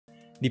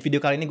Di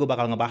video kali ini gue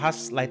bakal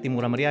ngebahas lighting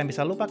murah meriah yang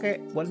bisa lo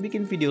pakai buat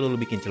bikin video lo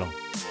bikin celong.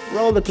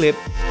 Roll the clip.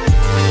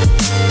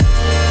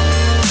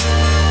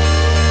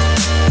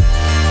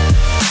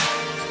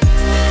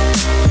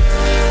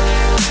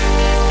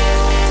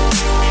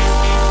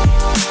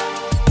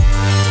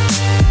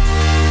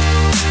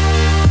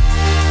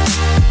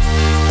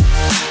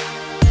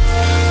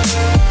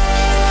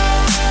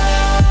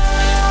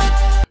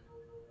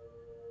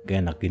 Gak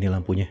enak gini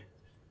lampunya.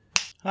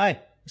 Hai,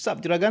 what's up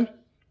juragan?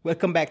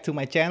 Welcome back to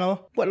my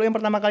channel. Buat lo yang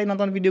pertama kali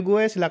nonton video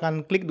gue,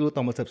 silahkan klik dulu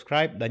tombol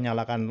subscribe dan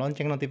nyalakan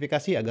lonceng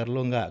notifikasi agar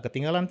lo nggak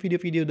ketinggalan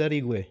video-video dari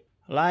gue.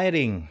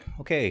 Lighting.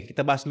 Oke,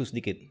 kita bahas dulu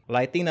sedikit.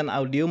 Lighting dan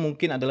audio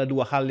mungkin adalah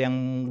dua hal yang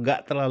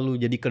nggak terlalu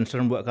jadi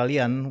concern buat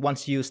kalian.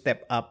 Once you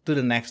step up to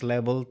the next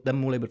level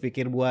dan mulai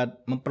berpikir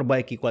buat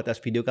memperbaiki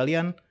kualitas video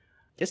kalian,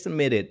 just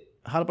admit it.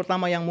 Hal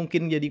pertama yang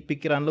mungkin jadi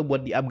pikiran lo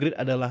buat di-upgrade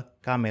adalah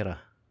kamera,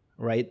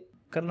 right?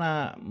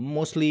 Karena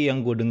mostly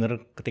yang gue denger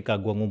ketika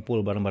gue ngumpul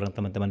bareng-bareng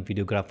teman-teman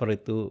videographer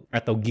itu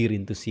atau gear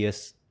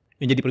enthusiast,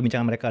 yang jadi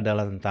perbincangan mereka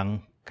adalah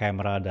tentang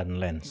kamera dan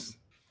lens.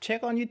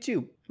 Check on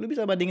YouTube, lu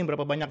bisa bandingin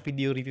berapa banyak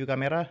video review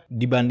kamera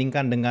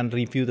dibandingkan dengan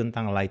review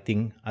tentang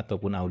lighting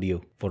ataupun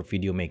audio for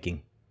video making.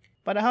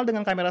 Padahal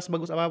dengan kamera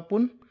sebagus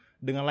apapun,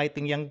 dengan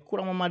lighting yang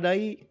kurang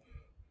memadai,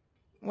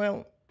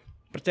 well,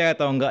 percaya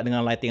atau enggak,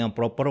 dengan lighting yang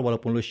proper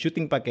walaupun lu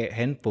shooting pakai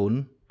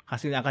handphone,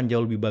 hasilnya akan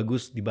jauh lebih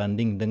bagus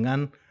dibanding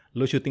dengan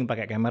lo syuting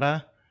pakai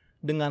kamera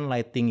dengan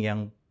lighting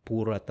yang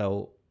poor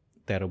atau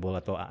terrible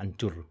atau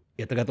hancur.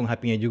 Ya tergantung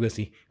HP-nya juga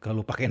sih.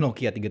 Kalau pakai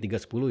Nokia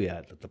 3310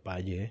 ya tetep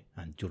aja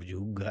hancur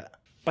juga.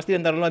 Pasti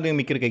antara lo ada yang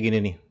mikir kayak gini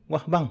nih.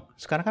 Wah bang,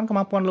 sekarang kan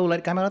kemampuan lo light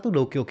kamera tuh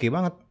udah oke-oke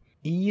banget.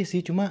 Iya sih,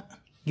 cuma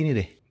gini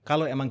deh.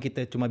 Kalau emang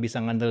kita cuma bisa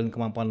ngandelin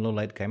kemampuan lo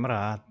light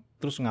kamera,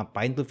 terus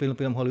ngapain tuh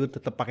film-film Hollywood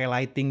tetap pakai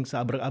lighting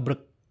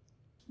seabrek-abrek?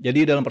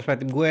 Jadi dalam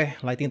perspektif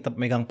gue, lighting tetap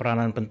megang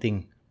peranan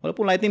penting.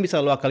 Walaupun lighting bisa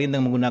lo akalin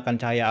dengan menggunakan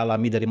cahaya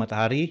alami dari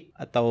matahari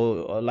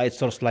atau light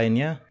source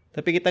lainnya,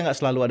 tapi kita nggak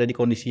selalu ada di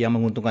kondisi yang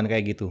menguntungkan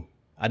kayak gitu.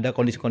 Ada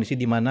kondisi-kondisi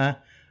di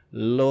mana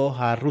lo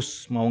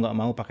harus mau nggak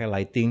mau pakai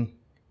lighting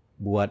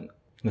buat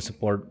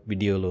nge-support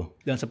video lo.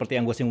 Dan seperti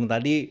yang gue singgung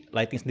tadi,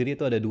 lighting sendiri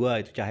itu ada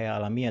dua, itu cahaya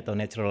alami atau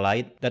natural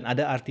light, dan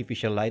ada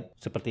artificial light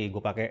seperti gue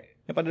pakai.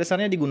 Yang pada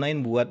dasarnya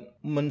digunain buat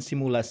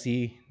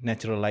mensimulasi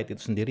natural light itu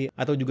sendiri,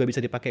 atau juga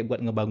bisa dipakai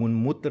buat ngebangun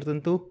mood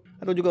tertentu,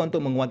 atau juga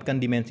untuk menguatkan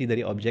dimensi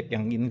dari objek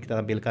yang ingin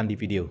kita tampilkan di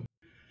video.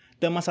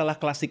 Dan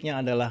masalah klasiknya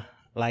adalah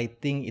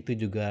lighting itu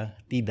juga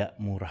tidak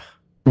murah.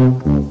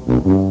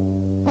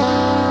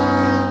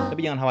 Tapi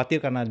jangan khawatir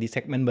karena di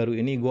segmen baru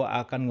ini gue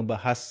akan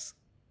ngebahas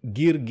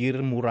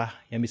gear-gear murah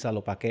yang bisa lo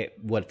pakai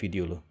buat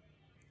video lo.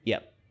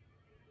 Yap,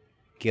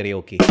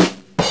 Kereoke.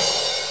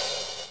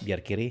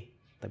 Biar kiri,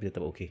 tapi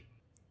tetap oke.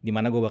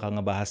 Dimana gue bakal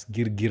ngebahas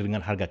gear-gear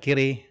dengan harga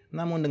kere,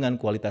 namun dengan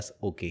kualitas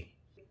oke.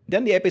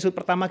 Dan di episode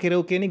pertama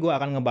Kereoke ini gue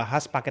akan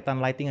ngebahas paketan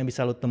lighting yang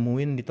bisa lo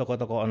temuin di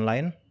toko-toko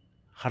online.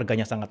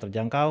 Harganya sangat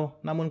terjangkau,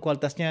 namun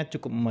kualitasnya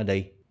cukup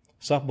memadai.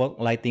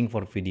 Softbox lighting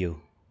for video.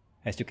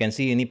 As you can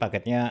see, ini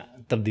paketnya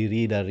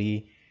terdiri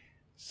dari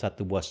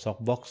satu buah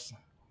softbox.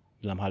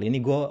 Dalam hal ini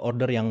gue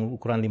order yang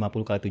ukuran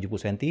 50x70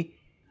 cm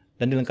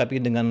dan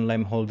dilengkapi dengan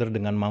lamp holder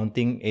dengan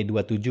mounting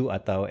A7III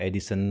atau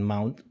Edison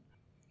mount.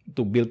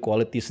 Untuk build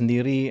quality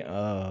sendiri,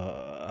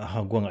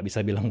 gue nggak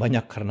bisa bilang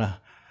banyak karena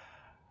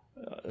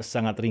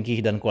sangat ringkih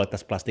dan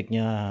kualitas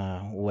plastiknya,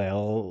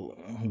 well,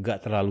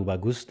 nggak terlalu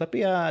bagus.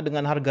 Tapi ya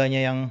dengan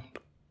harganya yang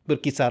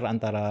berkisar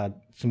antara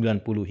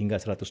 90 hingga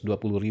 120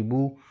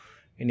 ribu,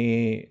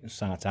 ini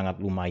sangat-sangat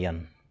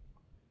lumayan.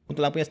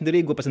 Untuk lampunya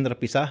sendiri gue pesan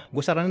terpisah.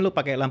 Gue saranin lo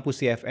pakai lampu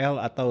CFL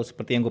atau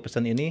seperti yang gue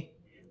pesan ini.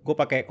 Gue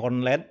pakai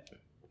corn LED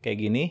kayak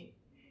gini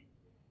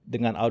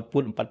dengan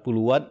output 40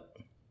 watt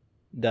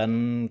dan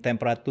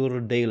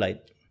temperatur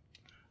daylight.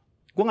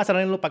 Gue nggak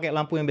saranin lo pakai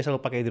lampu yang biasa lo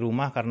pakai di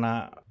rumah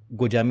karena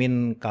gue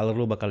jamin color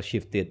lo bakal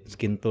shifted,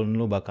 skin tone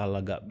lo bakal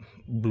agak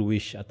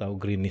bluish atau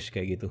greenish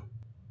kayak gitu.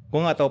 Gue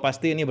nggak tahu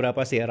pasti ini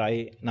berapa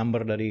CRI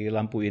number dari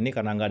lampu ini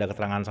karena nggak ada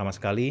keterangan sama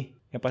sekali.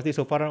 Yang pasti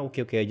so far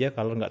oke-oke aja,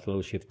 kalau nggak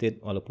terlalu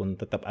shifted, walaupun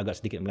tetap agak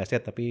sedikit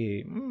meleset,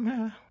 tapi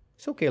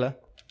it's okay lah.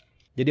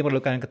 Jadi perlu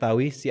kalian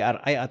ketahui,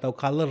 CRI atau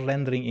Color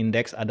Rendering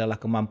Index adalah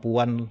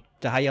kemampuan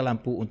cahaya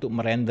lampu untuk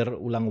merender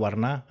ulang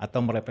warna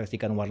atau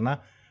merefleksikan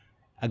warna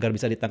agar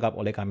bisa ditangkap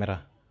oleh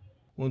kamera.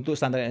 Untuk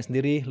standarnya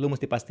sendiri, lu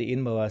mesti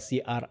pastiin bahwa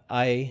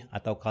CRI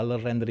atau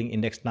Color Rendering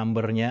Index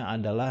number-nya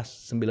adalah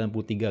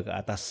 93 ke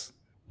atas.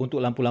 Untuk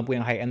lampu-lampu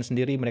yang high-end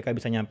sendiri, mereka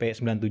bisa nyampe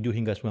 97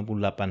 hingga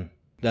 98.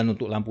 Dan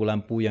untuk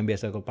lampu-lampu yang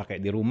biasa kau pakai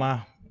di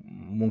rumah,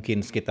 mungkin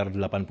sekitar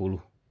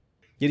 80.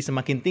 Jadi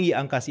semakin tinggi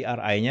angka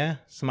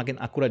CRI-nya, semakin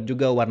akurat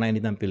juga warna yang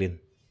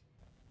ditampilin.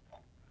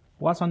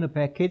 What's on the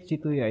package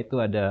itu yaitu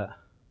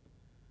ada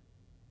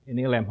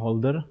ini lamp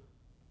holder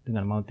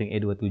dengan mounting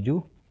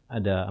A7III,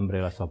 ada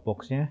umbrella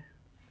softbox-nya.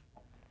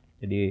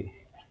 Jadi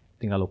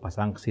tinggal lo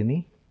pasang ke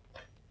sini.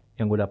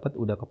 Yang gue dapat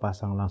udah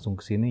kepasang langsung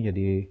ke sini,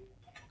 jadi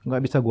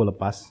nggak bisa gue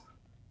lepas.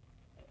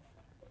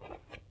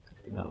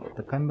 Tinggal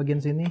tekan bagian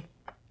sini.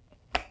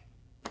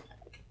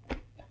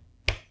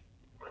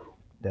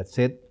 That's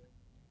it.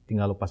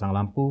 tinggal lo pasang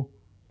lampu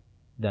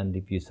dan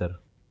diffuser.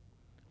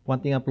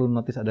 One thing yang perlu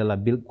notice adalah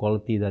build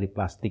quality dari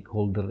plastik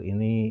holder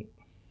ini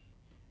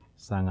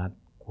sangat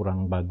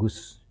kurang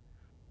bagus.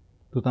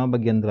 Terutama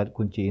bagian drat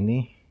kunci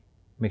ini,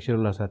 make sure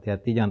lo harus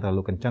hati-hati, jangan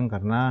terlalu kencang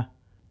karena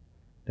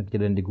dan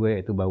kejadian di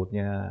gue itu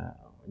bautnya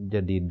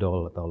jadi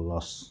dull atau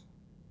loss.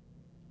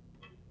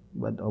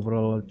 But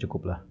overall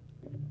cukup lah.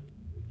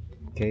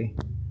 Oke.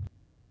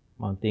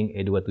 Mounting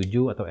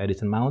A27 atau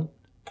Edison mount.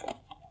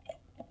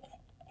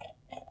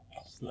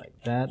 Just like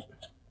that.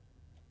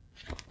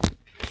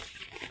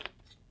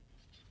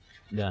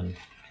 Dan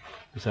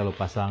bisa lo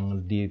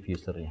pasang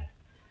diffusernya.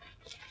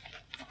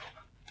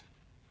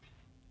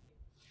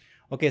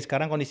 Oke,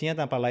 sekarang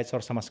kondisinya tanpa light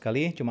source sama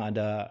sekali, cuma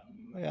ada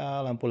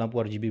ya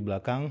lampu-lampu RGB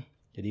belakang,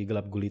 jadi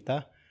gelap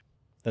gulita.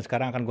 Dan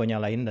sekarang akan gue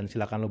nyalain dan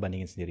silakan lo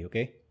bandingin sendiri,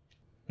 oke?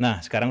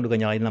 Nah, sekarang udah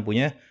gue nyalain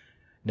lampunya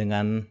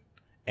dengan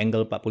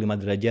angle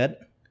 45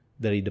 derajat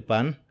dari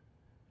depan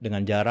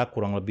dengan jarak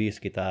kurang lebih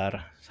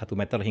sekitar 1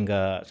 meter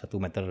hingga 1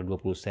 meter 20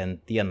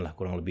 sentian lah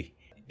kurang lebih.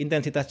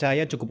 Intensitas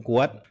cahaya cukup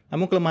kuat,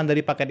 namun kelemahan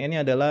dari paket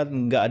ini adalah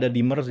nggak ada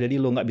dimmer, jadi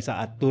lo nggak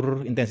bisa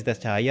atur intensitas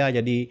cahaya,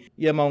 jadi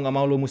ya mau nggak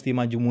mau lo mesti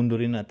maju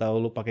mundurin atau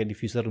lo pakai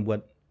diffuser buat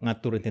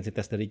ngatur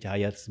intensitas dari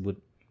cahaya tersebut.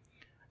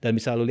 Dan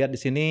bisa lo lihat di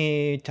sini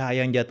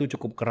cahaya yang jatuh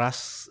cukup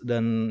keras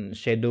dan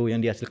shadow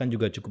yang dihasilkan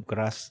juga cukup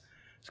keras.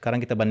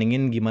 Sekarang kita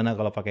bandingin gimana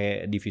kalau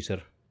pakai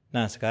diffuser.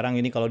 Nah, sekarang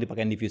ini kalau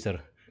dipakai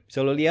diffuser.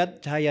 Bisa lo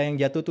lihat cahaya yang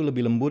jatuh tuh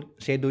lebih lembut,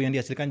 shadow yang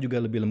dihasilkan juga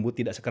lebih lembut,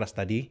 tidak sekeras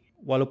tadi.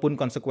 Walaupun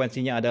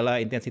konsekuensinya adalah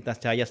intensitas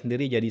cahaya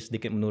sendiri jadi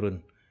sedikit menurun.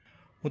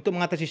 Untuk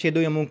mengatasi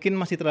shadow yang mungkin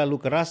masih terlalu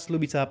keras, lo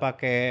bisa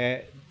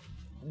pakai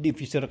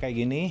diffuser kayak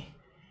gini.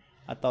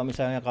 Atau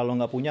misalnya kalau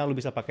nggak punya, lo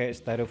bisa pakai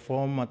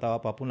styrofoam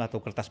atau apapun atau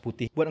kertas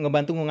putih. Buat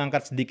ngebantu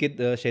mengangkat sedikit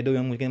shadow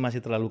yang mungkin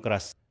masih terlalu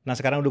keras. Nah,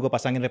 sekarang udah gue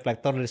pasangin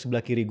reflektor dari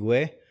sebelah kiri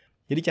gue.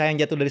 Jadi cahaya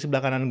yang jatuh dari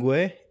sebelah kanan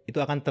gue itu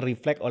akan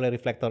terreflect oleh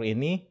reflektor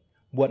ini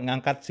buat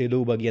ngangkat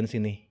shadow bagian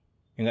sini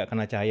yang nggak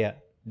kena cahaya,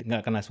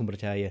 nggak kena sumber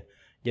cahaya.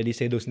 Jadi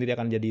shadow sendiri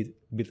akan jadi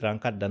lebih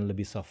terangkat dan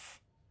lebih soft.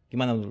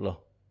 Gimana menurut lo?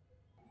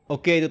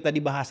 Oke, itu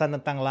tadi bahasan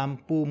tentang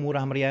lampu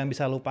murah meriah yang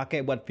bisa lo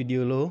pakai buat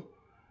video lo.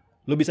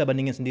 Lo bisa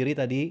bandingin sendiri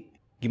tadi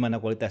gimana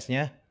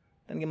kualitasnya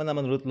dan gimana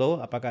menurut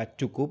lo, apakah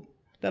cukup?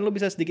 Dan lo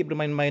bisa sedikit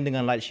bermain-main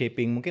dengan light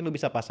shaping. Mungkin lo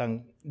bisa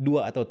pasang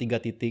 2 atau 3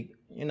 titik,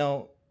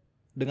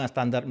 dengan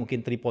standar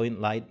mungkin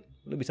 3-point light.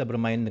 Lo bisa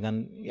bermain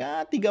dengan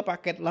ya 3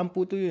 paket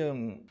lampu tuh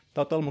yang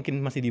total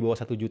mungkin masih di bawah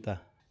 1 juta.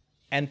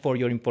 And for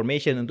your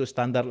information, untuk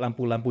standar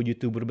lampu-lampu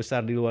YouTuber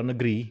besar di luar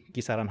negeri,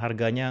 kisaran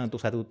harganya untuk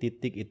 1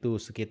 titik itu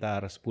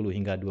sekitar 10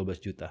 hingga 12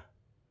 juta.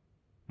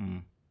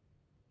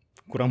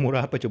 Kurang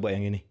murah apa coba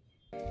yang ini?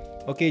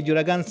 Oke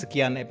juragan,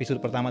 sekian episode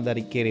pertama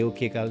dari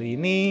Kereoke kali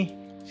ini.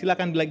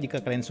 Silahkan di like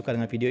jika kalian suka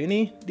dengan video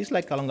ini,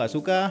 dislike kalau nggak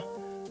suka,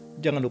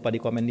 jangan lupa di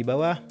komen di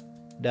bawah,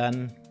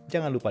 dan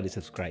jangan lupa di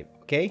subscribe,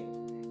 oke?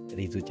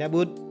 Rizu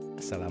cabut.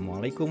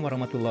 Assalamualaikum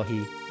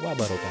warahmatullahi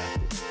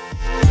wabarakatuh.